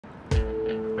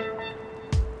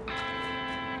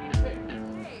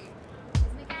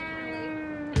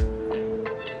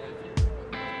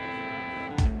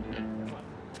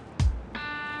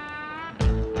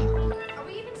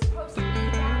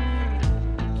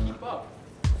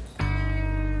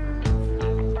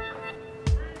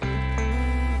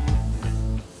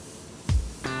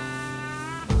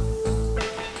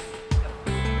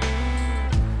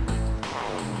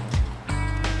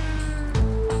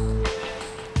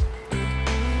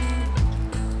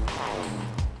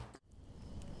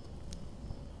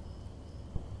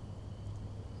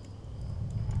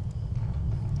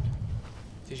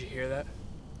hear that?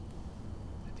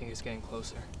 I think it's getting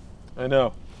closer. I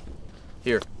know.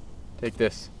 Here, take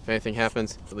this. If anything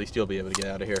happens, at least you'll be able to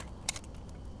get out of here.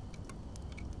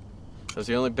 Those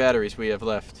are the only batteries we have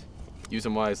left. Use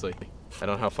them wisely. I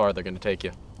don't know how far they're going to take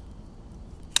you.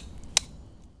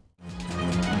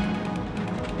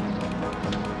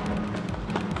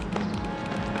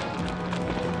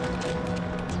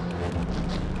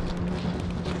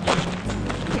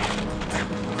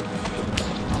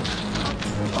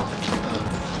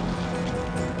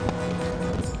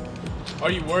 Are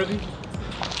you worthy?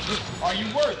 Are you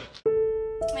worthy?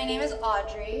 My name is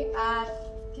Audrey.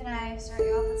 Can I start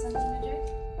you off with something to drink?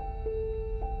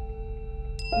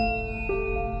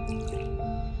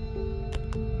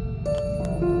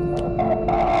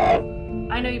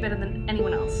 I know you better than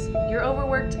anyone else. You're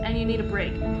overworked and you need a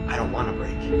break. I don't want a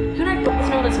break. You and I both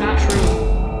know that's not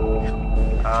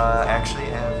true. Actually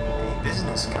have a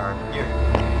business card here.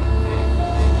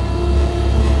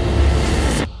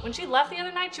 When she left the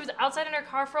other night, she was outside in her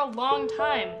car for a long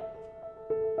time.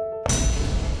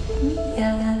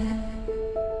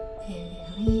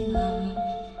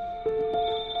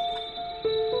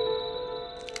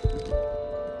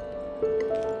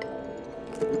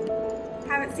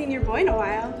 Haven't seen your boy in a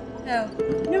while.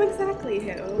 Who? Know exactly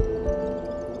who.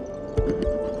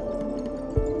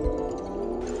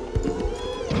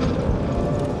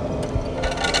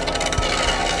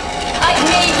 I've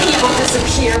made people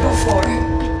disappear before.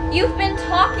 You've been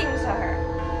talking to her.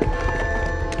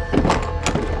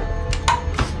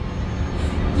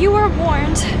 You were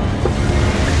warned.